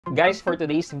Guys, for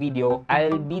today's video,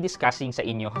 I'll be discussing sa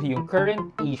inyo yung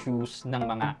current issues ng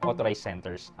mga authorized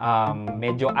centers.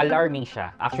 Medyo alarming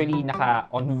siya. Actually,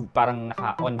 parang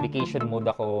naka-on vacation mode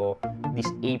ako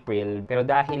this April. Pero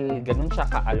dahil ganun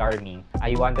siya ka-alarming,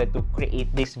 I wanted to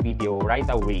create this video right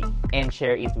away and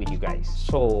share it with you guys.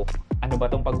 So, ano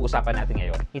ba itong pag-uusapan natin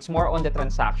ngayon? It's more on the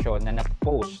transaction na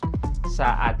na-post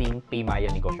sa ating Paymaya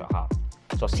negosyo account.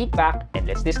 So, sit back and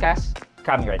let's discuss.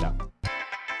 Coming right up.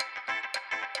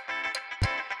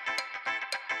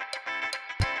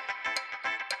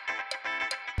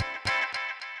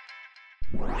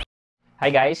 Hi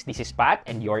guys, this is Pat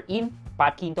and you're in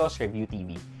Pat Quinto's Review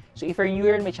TV. So if you're new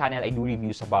here in my channel, I do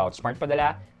reviews about Smart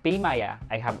Padala, Paymaya.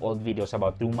 I have old videos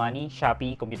about True Money,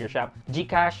 Shopee, Computer Shop,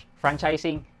 GCASH,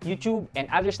 franchising, YouTube, and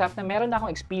other stuff na meron na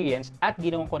akong experience at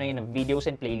ginawa ko na yun ng videos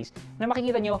and playlists na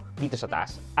makikita nyo dito sa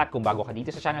taas. At kung bago ka dito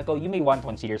sa channel ko, you may want to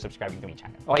consider subscribing to my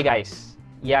channel. Okay guys,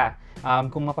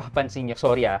 kung mapapansin nyo,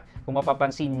 kung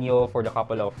mapapansin nyo for the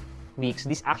couple of weeks,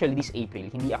 this April,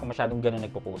 hindi ako masyadong ganun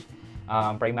nagpo-post.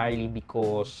 Primarily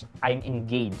because I'm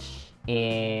engaged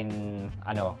in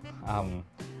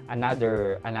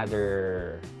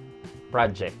another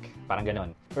project, parang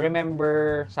ganun.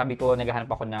 Remember, sabi ko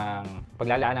naghahanap ako ng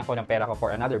paglalaanan ko ng pera ko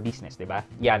for another business, 'di ba?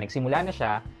 Yeah, nagsimula na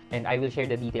siya and I will share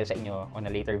the details sa inyo on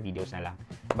a later videos na lang.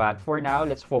 But for now,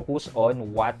 let's focus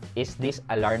on what is this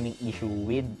alarming issue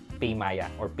with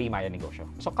Paymaya or Paymaya negosyo.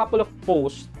 So, couple of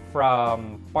posts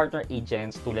from partner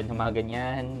agents tulad ng mga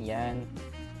ganyan, yan.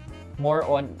 More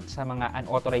on sa mga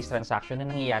unauthorized transaction na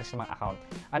nangyayari sa mga account.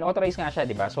 Unauthorized nga siya,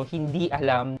 di ba? So, hindi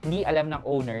alam ng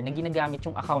owner na ginagamit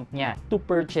yung account niya to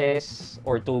purchase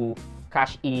or to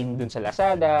cash in dun sa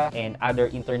Lazada and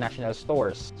other international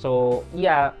stores. So,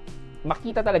 yeah,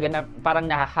 makita talaga na parang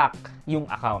nahahack yung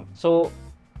account. So,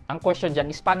 ang question dyan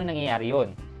is paano nangyayari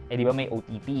yun? Eh, di ba may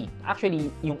OTP?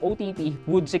 Actually, yung OTP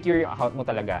would secure yung account mo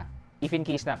talaga if in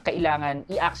case na kailangan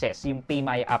i-access yung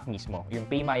Paymaya app mismo, yung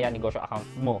Paymaya negosyo account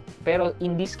mo. Pero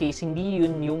in this case, hindi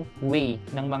yun yung way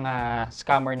ng mga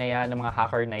scammer na yan, ng mga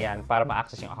hacker na yan para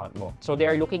ma-access yung account mo. So they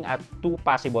are looking at two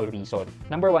possible reasons.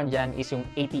 Number one dyan is yung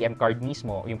ATM card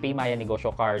mismo, yung Paymaya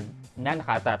negosyo card na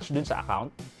naka-attach dun sa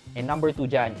account. And number two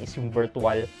dyan is yung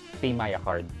virtual Paymaya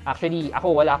card. Actually,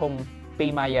 ako wala akong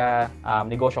Paymaya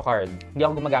negosyo card. Hindi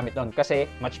ako gumagamit doon kasi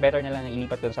much better na lang na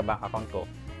ilipat doon sa bank account ko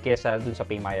kaysa doon sa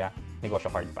Paymaya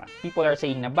negosyo card pa. People are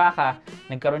saying na baka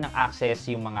nagkaroon ng access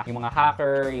yung mga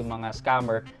hacker, yung mga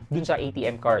scammer dun sa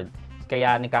ATM card.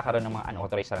 Kaya nagkakaroon ng mga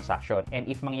unauthorized transaction. And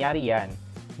if mangyari yan,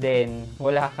 then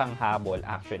wala kang habol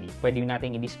actually. Pwede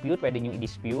nating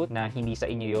i-dispute na hindi sa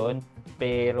inyo yon,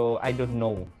 pero I don't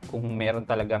know kung meron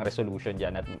talagang resolution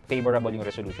dyan at favorable yung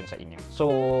resolution sa inyo. So,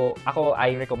 ako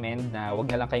I recommend na wag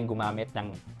na lang kayong gumamit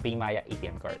ng Paymaya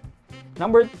ATM card.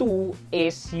 Number 2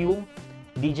 is yung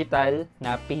digital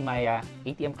na Paymaya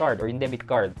ATM card or yung debit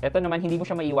card. Ito naman, hindi mo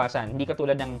siya maiwasan. Hindi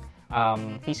katulad ng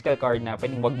physical card na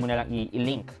pwedeng wag mo na lang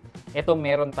i-link. Ito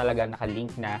meron talaga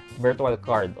nakalink na virtual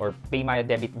card or Paymaya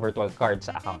debit virtual card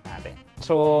sa account natin.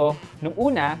 So, nung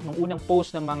unang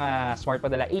post ng mga Smart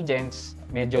Padala agents,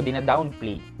 medyo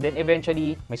dina-downplay. Then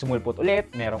eventually, may sumulpot ulit,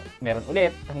 meron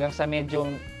ulit, hanggang sa medyo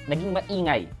naging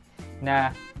maingay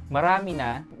na marami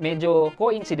na, medyo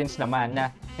coincidence naman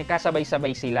na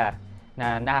nagkasabay-sabay sila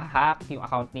na na-hack yung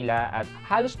account nila at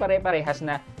halos pare-parehas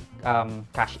na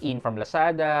cash in from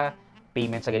Lazada,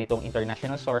 payment sa ganitong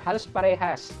international store, halos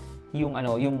parehas yung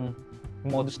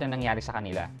modus na nangyari sa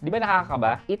kanila. Di ba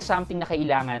nakakaba? It's something na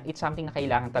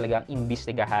kailangan talagang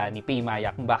imbestigahan ni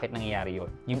Paymaya kung bakit nangyayari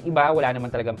yun. Yung iba, wala naman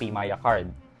talagang Paymaya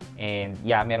card. And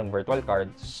yeah, merong virtual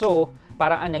card. So,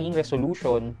 parang ang naging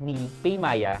resolution ni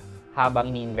Paymaya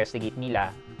habang ini-investigate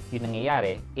nila yung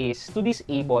nangyayari is to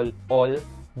disable all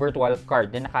virtual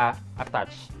card na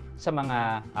naka-attach sa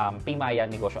mga Paymaya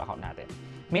negosyo account natin.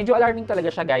 Medyo alarming talaga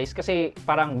siya guys kasi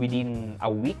parang within a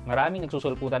week, maraming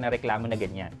nagsusulputan na reklamo na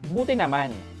ganyan. Buti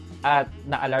naman at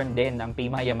na-alarm din ng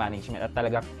Paymaya management at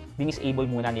talagang dinisable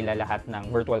muna nila lahat ng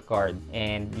virtual card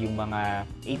and yung mga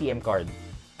ATM card.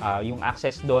 Yung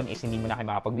access doon is hindi mo na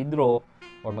kayo makapag-withdraw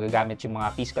or magagamit yung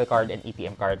mga physical card and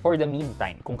ATM card for the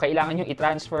meantime. Kung kailangan nyo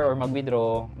i-transfer or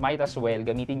mag-withdraw, might as well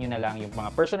gamitin nyo na lang yung mga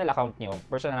personal account nyo,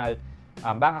 personal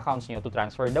bank accounts nyo to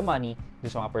transfer the money dun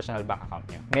sa mga personal bank account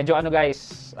nyo. Medyo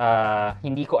guys,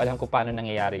 hindi ko alam kung paano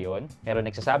nangyayari yon. Pero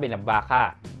nagsasabi na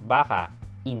baka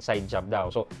inside job daw.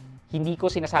 So, hindi ko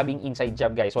sinasabing inside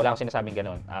job guys. Wala akong sinasabing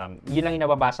ganun. Yun lang yung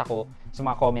nababasa ko sa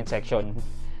mga comment section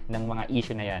ng mga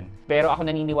issue na yan. Pero ako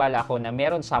naniniwala ako na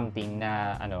meron something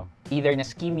na either na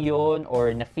scheme yun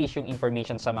or na fish yung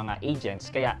information sa mga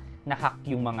agents kaya na-hack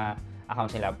yung mga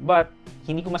accounts nila. But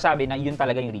hindi ko masabi na yun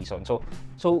talaga yung reason. So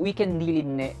we can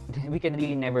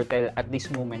really never tell at this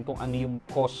moment kung ano yung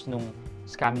cause nung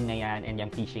scamming na yan and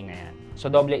yung phishing na yan. So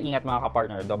doble ingat mga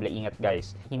ka-partner, doble ingat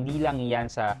guys. Hindi lang yan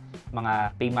sa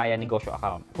mga Paymaya negosyo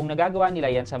account. Kung nagagawa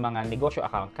nila yan sa mga negosyo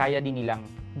account, kaya din nilang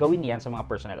gawin yan sa mga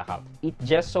personal account. It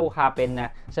just so happen na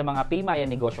sa mga Paymaya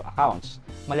negosyo accounts,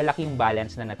 malalaki yung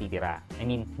balance na natitira. I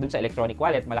mean, dun sa electronic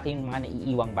wallet, malaki yung mga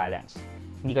naiiwang balance.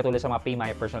 Hindi katulad sa mga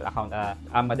Paymaya personal account,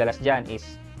 ang madalas dyan is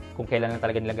kung kailan lang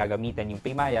talaga nila gagamitin yung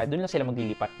Paymaya, dun lang sila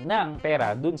maglilipat ng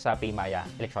pera dun sa Paymaya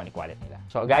electronic wallet nila.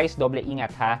 So guys, doble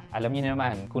ingat ha. Alam niyo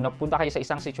naman, kung napunta kayo sa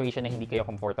isang situation na hindi kayo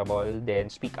comfortable, then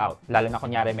speak out. Lalo na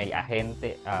kunyari may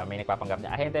ahente, may nagpapanggap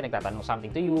na ahente, nagtatanong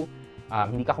something to you,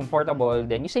 hindi ka comfortable,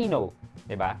 then you say no.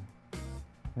 Diba?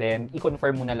 Then,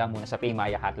 i-confirm mo na lang muna sa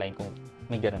Paymaya hotline kung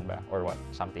may ganun ba or what,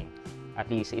 something.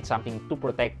 At least, it's something to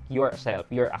protect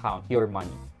yourself, your account, your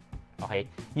money. Okay?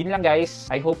 Yun lang guys.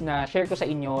 I hope na share ko sa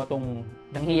inyo itong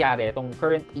nangyayari, itong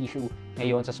current issue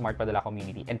ngayon sa Smart Padala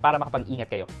Community. And para makapag-ingat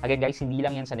kayo. Again guys, hindi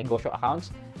lang yan sa negosyo accounts.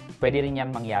 Pwede rin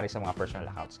yan mangyari sa mga personal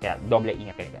accounts. Kaya doble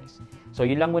ingat kayo guys. So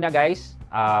yun lang muna guys.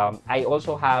 I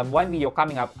also have one video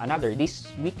coming up, another this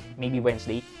week, maybe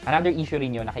Wednesday. Another issue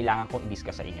rin yun na kailangan kong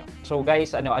i-discuss sa inyo. So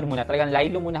guys, ano muna, talagang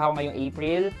lilo muna ako ngayong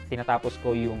April. Tinatapos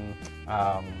ko yung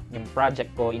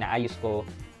project ko, inaayos ko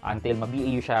until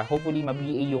ma-BAU siya. Hopefully,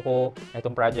 ma-BAU ko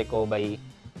itong project ko by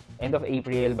end of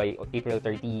April, by April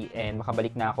 30, and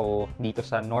makabalik na ako dito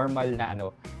sa normal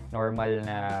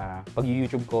na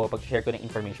pag-YouTube ko, pag-share ko ng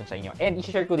information sa inyo. And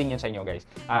i-share ko din yan sa inyo, guys.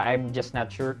 I'm just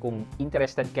not sure kung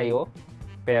interested kayo,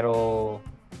 pero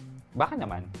baka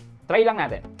naman. Try lang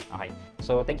natin. Okay.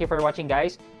 So, thank you for watching,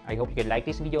 guys. I hope you can like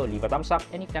this video, leave a thumbs up,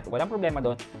 and if not, walang problema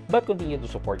doon. But continue to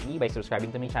support me by subscribing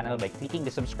to my channel by clicking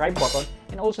the subscribe button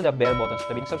and also the bell button sa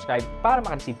tabing subscribe para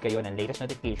makareceive kayo ng latest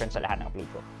notification sa lahat ng upload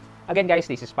ko. Again, guys,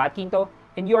 this is Pat Quinto,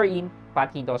 and you are in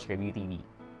Pat Quinto's Review TV.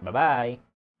 Bye-bye!